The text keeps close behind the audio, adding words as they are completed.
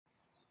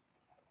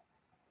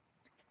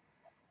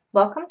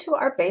Welcome to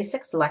our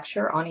basics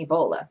lecture on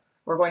Ebola.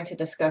 We're going to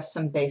discuss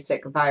some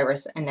basic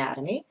virus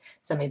anatomy,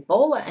 some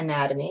Ebola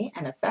anatomy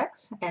and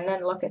effects, and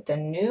then look at the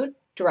new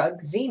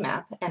drug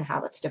ZMapp and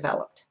how it's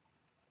developed.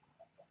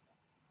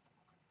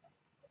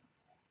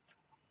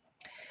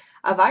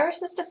 A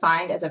virus is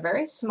defined as a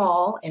very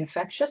small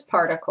infectious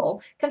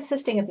particle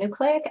consisting of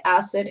nucleic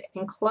acid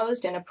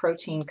enclosed in a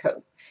protein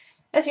coat.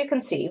 As you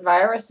can see,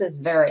 viruses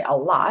vary a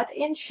lot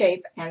in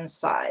shape and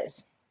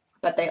size,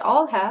 but they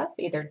all have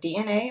either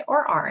DNA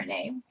or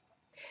RNA,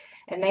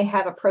 and they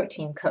have a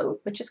protein coat,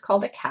 which is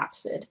called a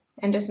capsid,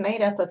 and is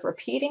made up of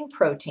repeating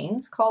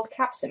proteins called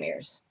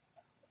capsomeres.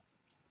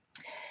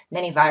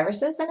 Many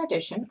viruses, in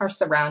addition, are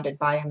surrounded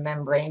by a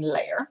membrane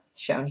layer,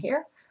 shown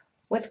here,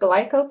 with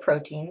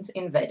glycoproteins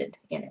embedded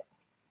in it.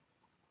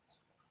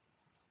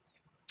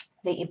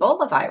 The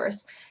Ebola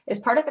virus is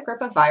part of the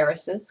group of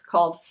viruses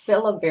called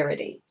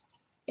Filoviridae.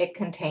 It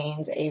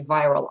contains a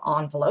viral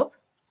envelope,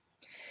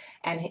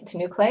 and its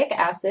nucleic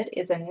acid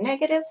is a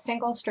negative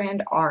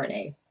single-strand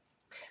RNA,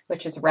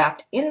 which is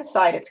wrapped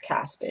inside its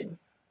capsid,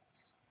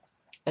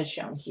 as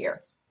shown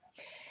here.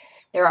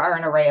 There are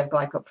an array of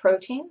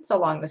glycoproteins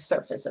along the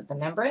surface of the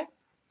membrane,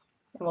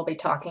 and we'll be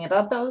talking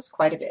about those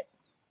quite a bit.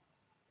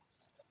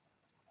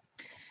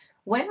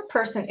 When a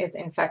person is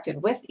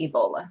infected with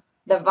Ebola,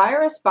 the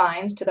virus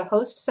binds to the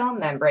host cell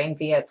membrane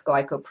via its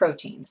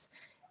glycoproteins.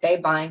 They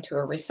bind to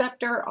a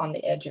receptor on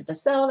the edge of the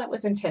cell that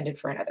was intended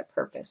for another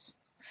purpose.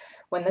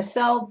 When the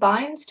cell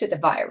binds to the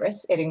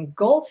virus, it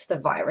engulfs the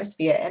virus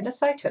via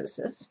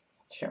endocytosis,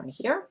 shown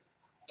here.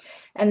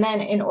 And then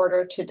in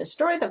order to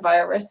destroy the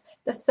virus,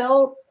 the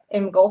cell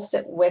engulfs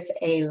it with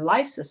a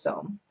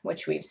lysosome,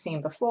 which we've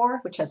seen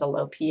before, which has a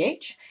low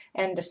pH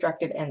and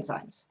destructive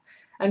enzymes.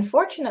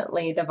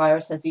 Unfortunately, the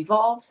virus has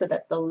evolved so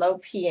that the low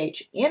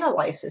pH in a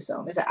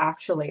lysosome is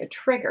actually a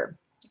trigger.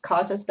 It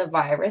causes the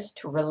virus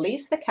to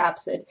release the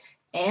capsid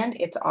and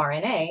its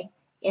RNA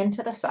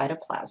into the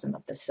cytoplasm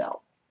of the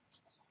cell.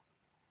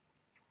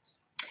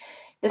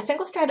 The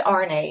single-strand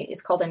RNA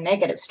is called a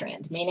negative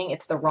strand, meaning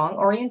it's the wrong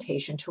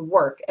orientation to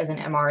work as an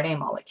mRNA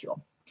molecule.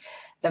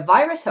 The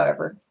virus,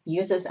 however,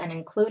 uses an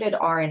included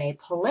RNA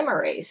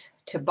polymerase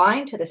to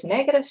bind to this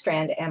negative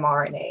strand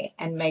mRNA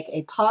and make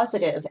a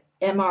positive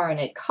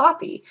mRNA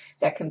copy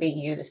that can be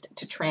used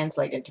to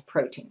translate into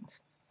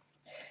proteins.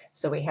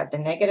 So we have the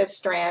negative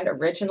strand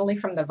originally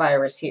from the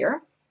virus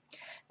here.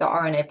 The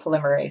RNA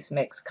polymerase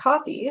makes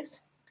copies,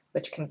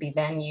 which can be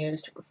then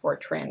used for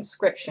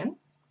transcription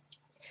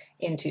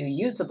into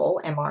usable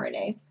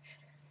mRNA,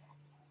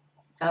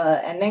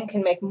 and then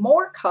can make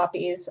more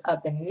copies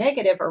of the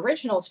negative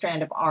original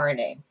strand of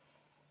RNA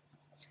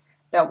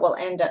that will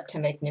end up to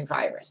make new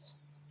virus.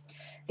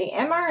 The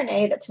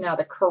mRNA that's now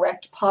the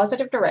correct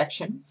positive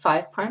direction,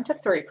 5' to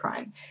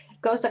 3',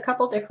 goes a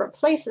couple different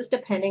places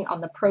depending on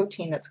the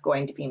protein that's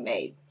going to be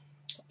made.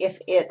 If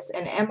it's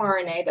an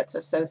mRNA that's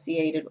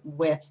associated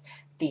with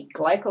the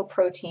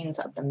glycoproteins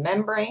of the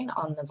membrane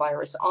on the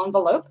virus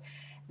envelope,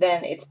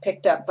 then it's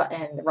picked up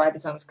and the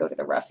ribosomes go to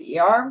the rough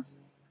ER.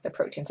 The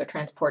proteins are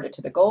transported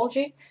to the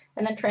Golgi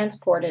and then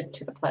transported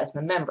to the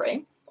plasma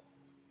membrane.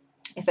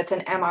 If it's an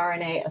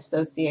mRNA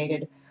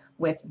associated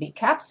with the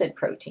capsid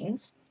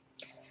proteins,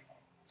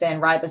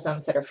 then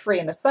ribosomes that are free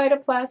in the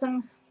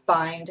cytoplasm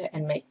bind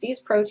and make these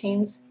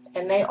proteins,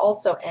 and they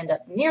also end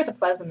up near the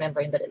plasma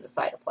membrane but in the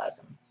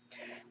cytoplasm.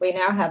 We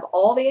now have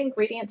all the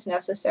ingredients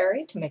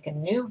necessary to make a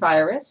new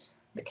virus: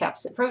 the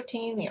capsid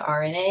protein, the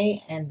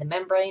RNA, and the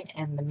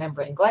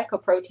membrane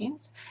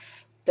glycoproteins.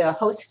 The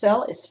host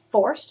cell is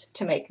forced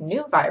to make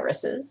new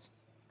viruses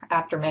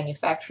after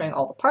manufacturing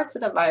all the parts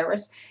of the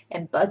virus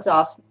and buds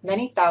off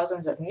many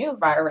thousands of new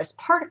virus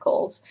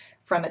particles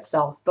from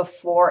itself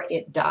before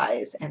it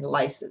dies and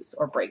lyses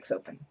or breaks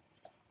open.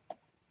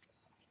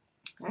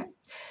 Okay.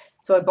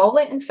 So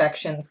Ebola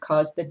infections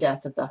cause the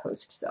death of the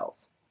host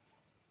cells.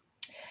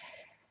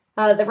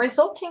 The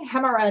resulting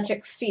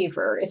hemorrhagic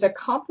fever is a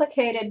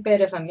complicated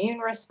bit of immune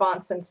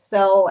response and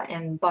cell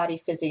and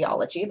body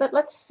physiology, but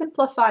let's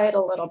simplify it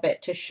a little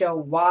bit to show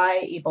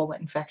why Ebola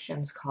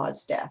infections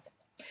cause death.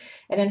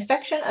 An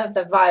infection of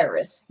the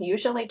virus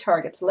usually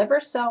targets liver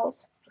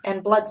cells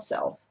and blood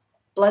cells.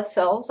 Blood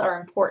cells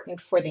are important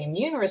for the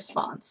immune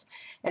response,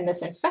 and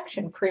this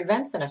infection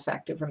prevents an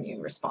effective immune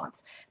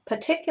response.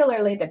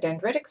 Particularly, the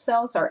dendritic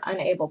cells are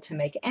unable to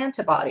make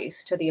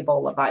antibodies to the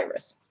Ebola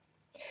virus.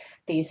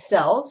 These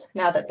cells,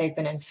 now that they've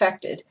been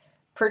infected,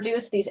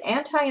 produce these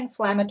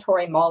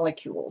anti-inflammatory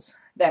molecules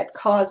that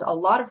cause a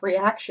lot of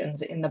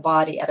reactions in the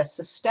body at a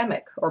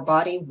systemic or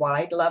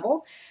body-wide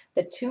level.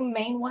 The two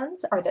main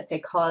ones are that they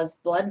cause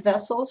blood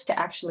vessels to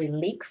actually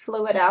leak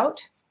fluid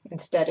out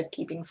instead of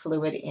keeping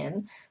fluid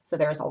in. So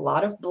there's a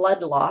lot of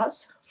blood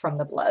loss from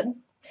the blood.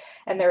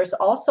 And there's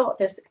also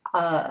this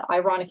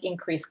ironic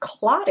increased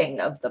clotting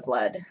of the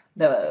blood.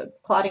 The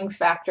clotting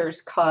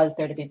factors cause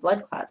there to be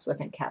blood clots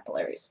within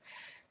capillaries.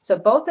 So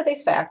both of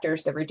these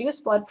factors, the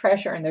reduced blood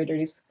pressure and the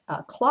reduced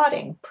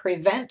clotting,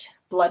 prevent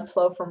blood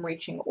flow from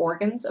reaching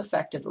organs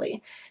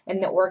effectively,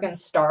 and the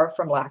organs starve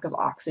from lack of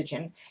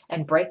oxygen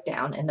and break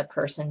down and the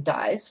person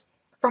dies.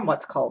 from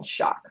what's called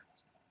shock,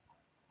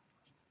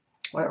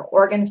 or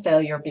organ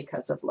failure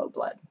because of low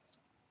blood.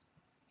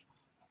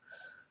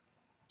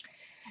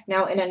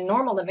 Now, in a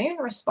normal immune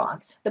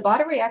response, the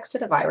body reacts to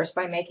the virus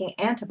by making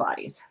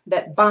antibodies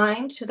that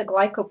bind to the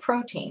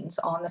glycoproteins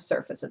on the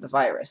surface of the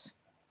virus.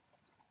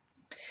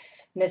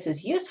 And this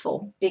is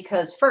useful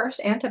because, first,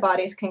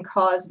 antibodies can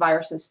cause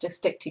viruses to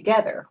stick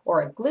together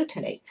or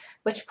agglutinate,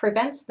 which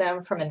prevents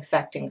them from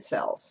infecting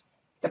cells.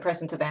 The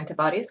presence of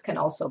antibodies can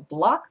also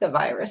block the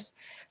virus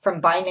from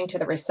binding to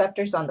the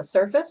receptors on the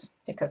surface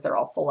because they're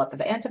all full up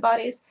of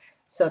antibodies,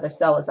 so the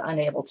cell is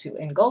unable to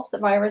engulf the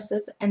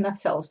viruses and the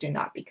cells do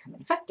not become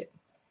infected.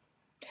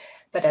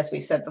 But as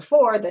we said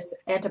before, this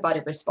antibody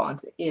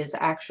response is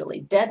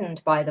actually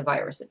deadened by the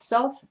virus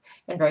itself,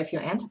 and very few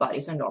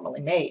antibodies are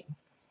normally made.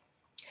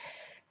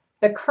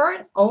 The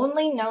current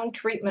only known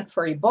treatment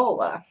for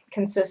Ebola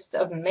consists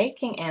of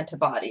making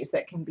antibodies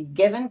that can be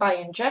given by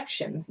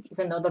injection,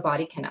 even though the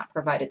body cannot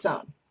provide its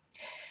own.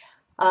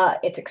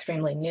 It's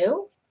extremely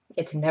new,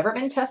 it's never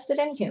been tested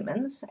in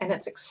humans, and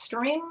it's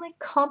extremely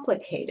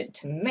complicated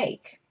to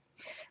make.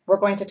 We're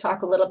going to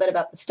talk a little bit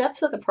about the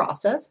steps of the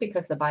process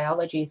because the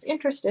biology is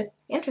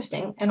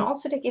interesting, and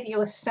also to give you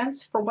a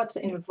sense for what's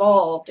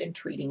involved in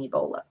treating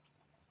Ebola.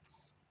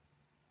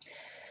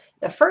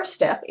 The first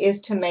step is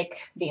to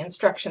make the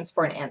instructions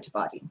for an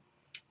antibody.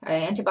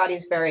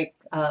 Antibodies vary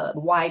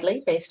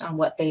widely based on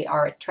what they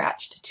are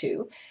attached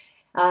to.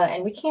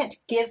 And we can't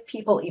give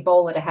people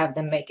Ebola to have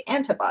them make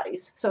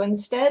antibodies. So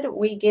instead,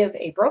 we give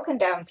a broken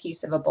down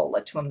piece of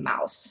Ebola to a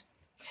mouse,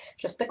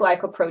 just the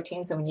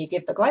glycoproteins. And when you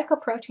give the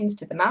glycoproteins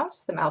to the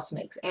mouse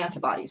makes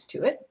antibodies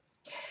to it.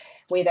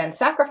 We then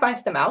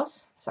sacrifice the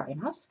mouse,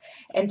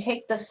 and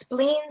take the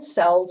spleen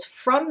cells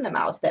from the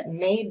mouse that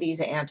made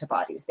these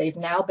antibodies. They've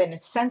now been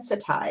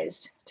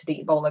sensitized to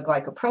the Ebola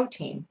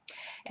glycoprotein,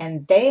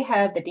 and they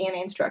have the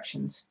DNA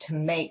instructions to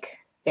make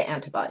the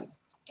antibody.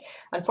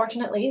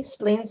 Unfortunately,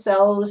 spleen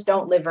cells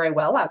don't live very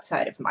well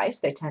outside of mice.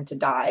 They tend to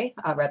die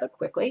rather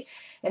quickly.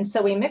 And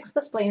so we mix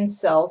the spleen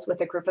cells with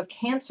a group of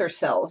cancer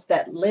cells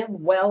that live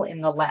well in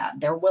the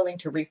lab. They're willing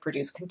to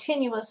reproduce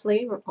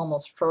continuously,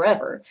 almost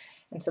forever.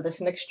 And so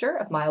this mixture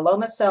of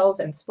myeloma cells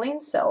and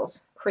spleen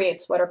cells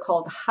creates what are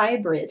called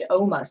hybrid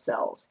OMA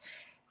cells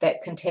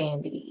that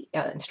contain the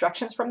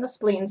instructions from the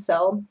spleen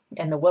cell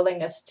and the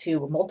willingness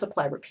to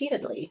multiply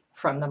repeatedly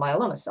from the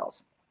myeloma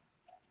cells.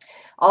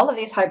 All of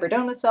these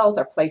hybridoma cells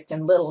are placed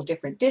in little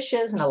different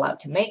dishes and allowed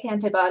to make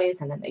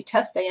antibodies, and then they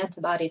test the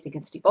antibodies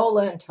against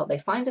Ebola until they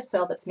find a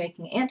cell that's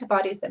making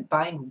antibodies that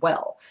bind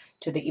well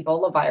to the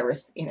Ebola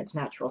virus in its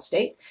natural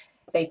state.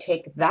 They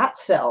take that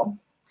cell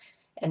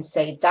and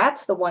say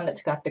that's the one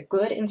that's got the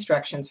good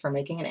instructions for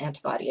making an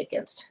antibody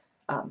against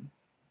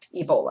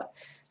Ebola.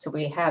 So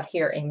we have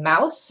here a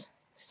mouse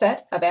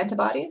set of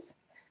antibodies.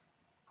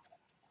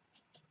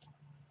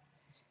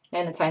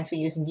 And in science, we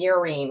use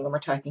murine when we're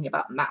talking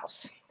about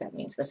mouse. That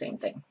means the same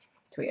thing.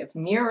 So we have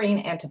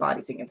murine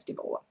antibodies against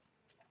Ebola,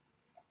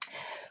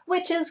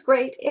 which is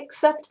great,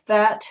 except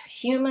that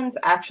humans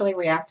actually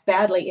react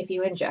badly if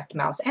you inject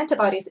mouse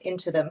antibodies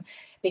into them,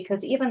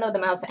 because even though the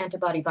mouse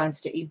antibody binds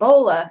to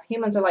Ebola,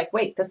 humans are like,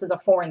 wait, this is a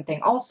foreign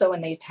thing also,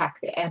 and they attack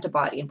the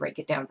antibody and break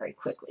it down very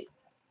quickly.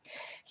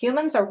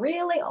 Humans are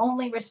really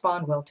only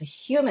respond well to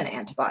human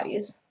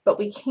antibodies, but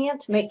we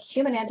can't make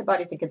human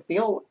antibodies against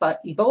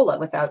Ebola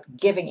without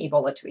giving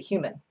Ebola to a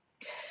human.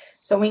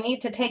 So we need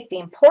to take the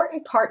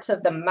important parts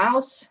of the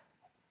mouse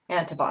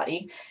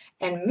antibody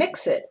and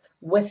mix it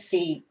with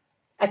the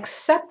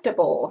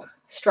acceptable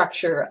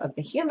structure of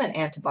the human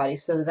antibody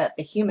so that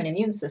the human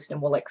immune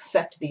system will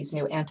accept these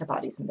new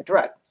antibodies in the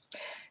drug.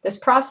 This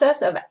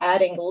process of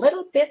adding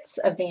little bits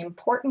of the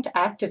important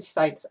active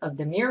sites of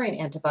the murine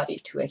antibody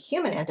to a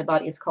human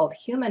antibody is called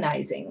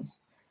humanizing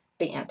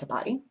the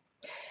antibody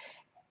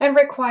and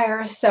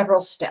requires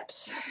several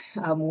steps.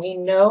 We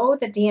know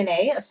the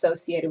DNA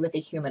associated with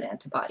the human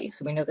antibody,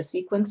 so we know the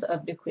sequence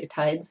of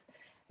nucleotides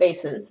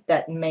bases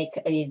that make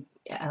a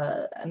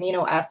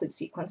amino acid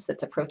sequence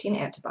that's a protein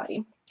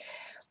antibody.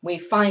 We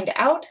find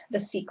out the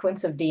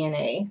sequence of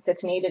DNA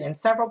that's needed in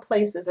several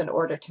places in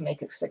order to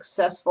make a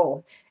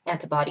successful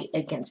antibody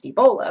against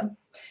Ebola.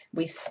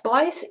 We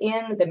splice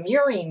in the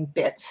murine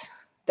bits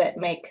that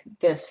make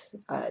this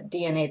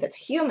DNA that's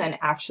human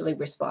actually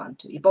respond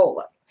to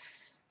Ebola.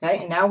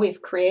 Okay, and now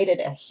we've created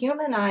a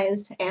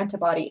humanized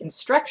antibody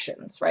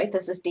instructions, right?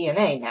 This is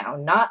DNA now,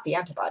 not the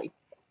antibody.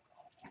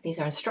 These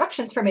are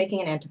instructions for making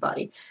an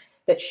antibody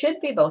that should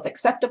be both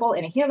acceptable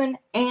in a human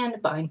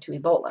and bind to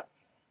Ebola.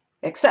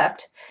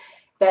 Except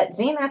that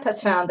ZMapp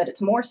has found that it's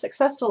more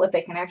successful if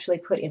they can actually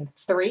put in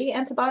 3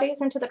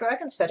 antibodies into the drug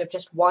instead of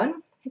just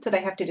 1. So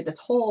they have to do this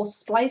whole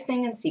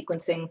splicing and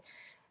sequencing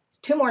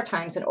 2 more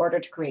times in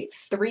order to create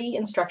 3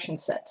 instruction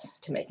sets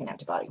to make an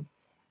antibody.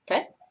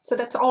 Okay, so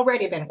that's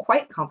already been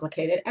quite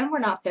complicated, and we're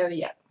not there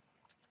yet.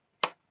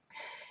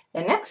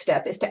 The next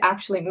step is to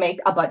actually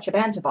make a bunch of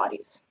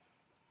antibodies.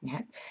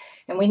 Okay?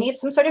 And we need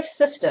some sort of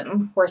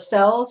system where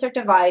cells are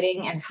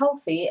dividing and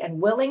healthy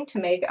and willing to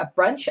make a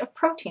bunch of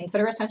proteins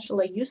that are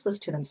essentially useless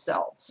to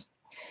themselves.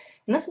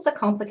 And this is a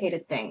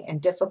complicated thing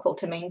and difficult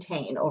to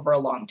maintain over a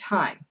long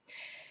time.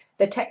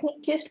 The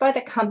technique used by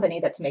the company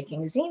that's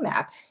making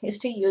ZMapp is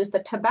to use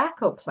the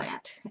tobacco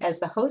plant as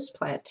the host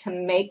plant to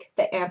make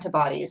the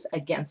antibodies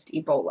against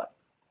Ebola.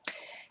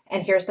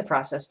 And here's the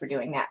process for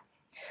doing that.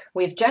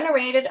 We've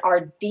generated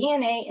our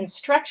DNA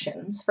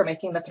instructions for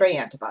making the 3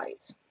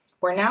 antibodies.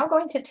 We're now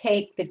going to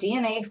take the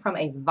DNA from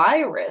a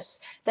virus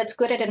that's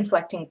good at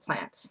infecting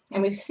plants.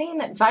 And we've seen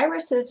that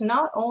viruses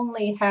not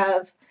only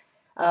have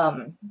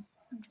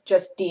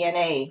just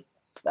DNA,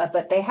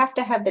 but they have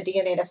to have the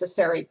DNA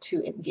necessary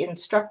to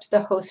instruct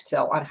the host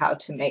cell on how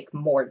to make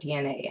more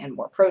DNA and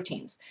more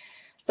proteins.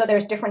 So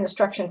there's different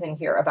instructions in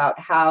here about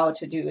how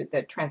to do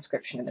the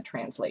transcription and the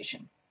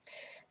translation.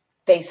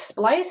 They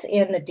splice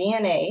in the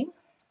DNA,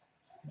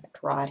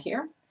 draw it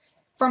here,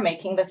 for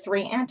making the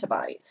 3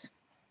 antibodies.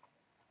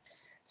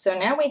 So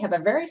now we have a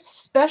very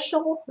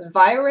special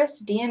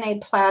virus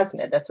DNA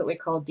plasmid, that's what we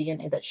call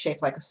DNA that's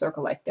shaped like a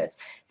circle like this,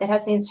 that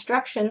has the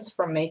instructions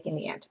for making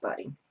the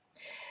antibody.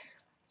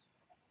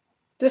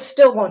 This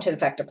still won't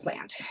infect a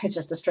plant, it's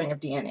just a string of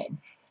DNA.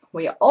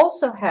 We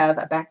also have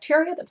a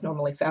bacteria that's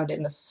normally found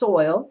in the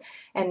soil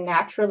and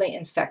naturally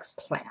infects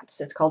plants.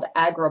 It's called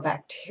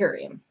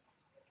Agrobacterium.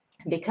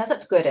 Because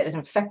it's good at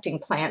infecting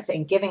plants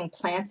and giving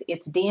plants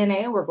its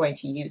DNA, we're going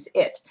to use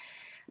it.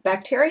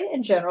 Bacteria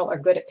in general are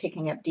good at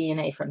picking up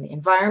DNA from the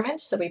environment,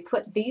 so we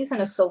put these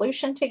in a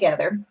solution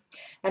together,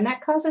 and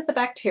that causes the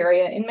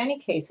bacteria, in many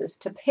cases,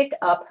 to pick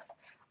up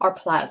our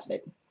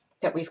plasmid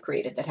that we've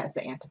created that has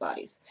the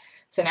antibodies.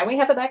 So now we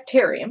have a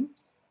bacterium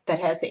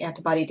that has the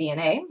antibody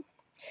DNA,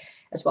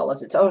 as well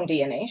as its own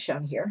DNA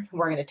shown here.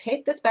 We're going to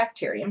take this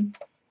bacterium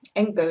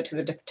and go to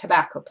a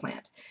tobacco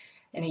plant.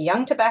 In a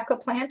young tobacco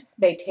plant,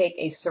 they take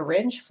a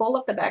syringe full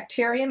of the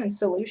bacterium in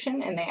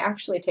solution, and they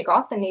actually take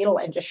off the needle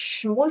and just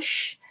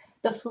smoosh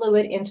the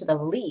fluid into the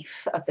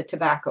leaf of the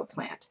tobacco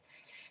plant.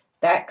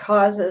 That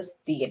causes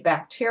the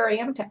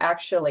bacterium to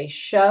actually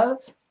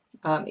shove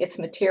its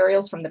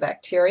materials from the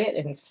bacteria.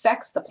 It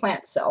infects the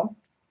plant cell,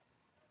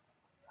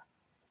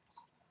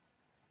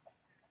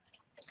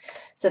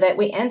 so that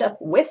we end up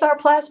with our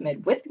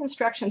plasmid, with the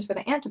instructions for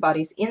the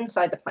antibodies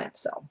inside the plant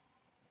cell.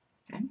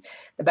 Okay.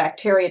 The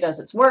bacteria does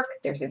its work.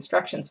 There's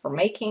instructions for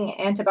making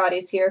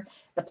antibodies here.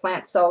 The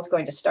plant cell is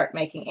going to start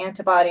making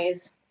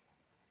antibodies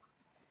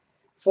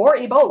for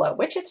Ebola,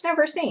 which it's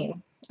never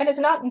seen and is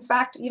not, in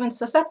fact, even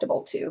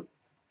susceptible to.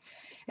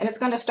 And it's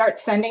going to start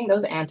sending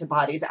those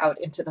antibodies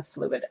out into the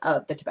fluid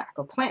of the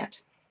tobacco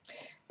plant.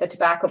 The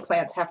tobacco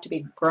plants have to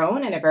be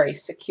grown in a very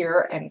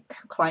secure and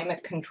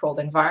climate-controlled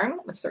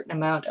environment with a certain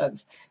amount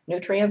of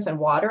nutrients and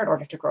water in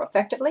order to grow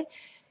effectively.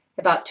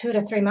 About 2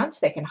 to 3 months,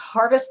 they can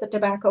harvest the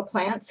tobacco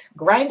plants,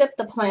 grind up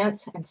the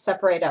plants, and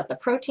separate out the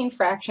protein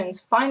fractions,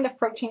 find the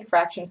protein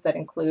fractions that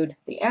include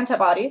the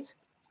antibodies,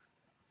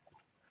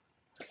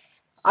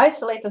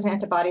 isolate those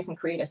antibodies, and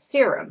create a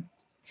serum.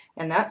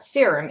 And that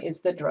serum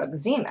is the drug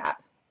ZMapp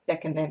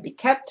that can then be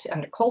kept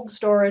under cold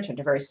storage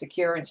under very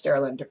secure and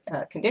sterile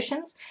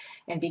conditions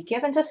and be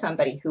given to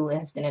somebody who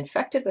has been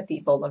infected with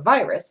the Ebola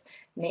virus.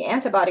 And the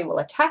antibody will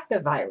attack the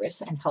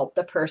virus and help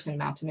the person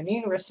mount an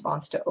immune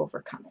response to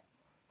overcome it.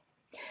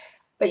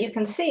 But you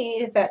can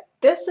see that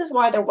this is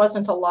why there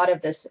wasn't a lot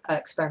of this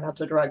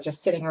experimental drug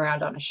just sitting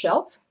around on a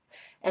shelf,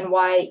 and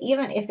why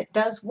even if it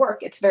does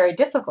work, it's very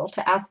difficult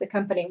to ask the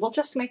company, well,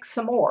 just make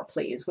some more,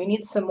 please. We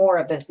need some more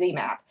of this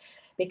ZMapp,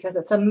 because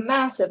it's a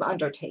massive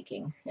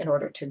undertaking in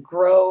order to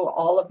grow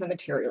all of the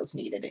materials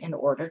needed in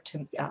order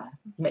to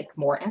make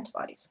more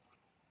antibodies.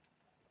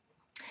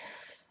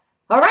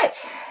 All right,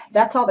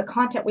 that's all the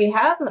content we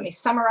have. Let me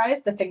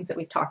summarize the things that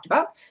we've talked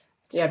about.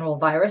 General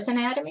virus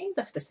anatomy,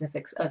 the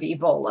specifics of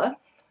Ebola,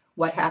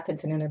 what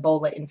happens in an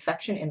Ebola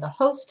infection in the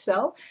host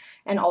cell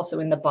and also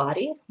in the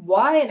body,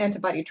 why an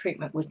antibody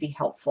treatment would be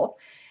helpful,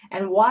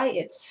 and why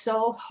it's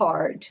so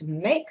hard to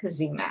make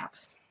ZMapp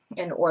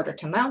in order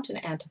to mount an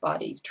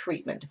antibody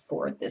treatment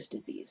for this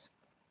disease.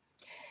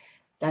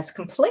 That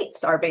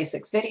completes our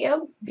basics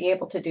video. Be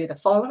able to do the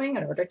following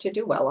in order to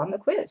do well on the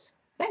quiz.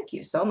 Thank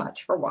you so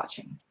much for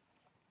watching.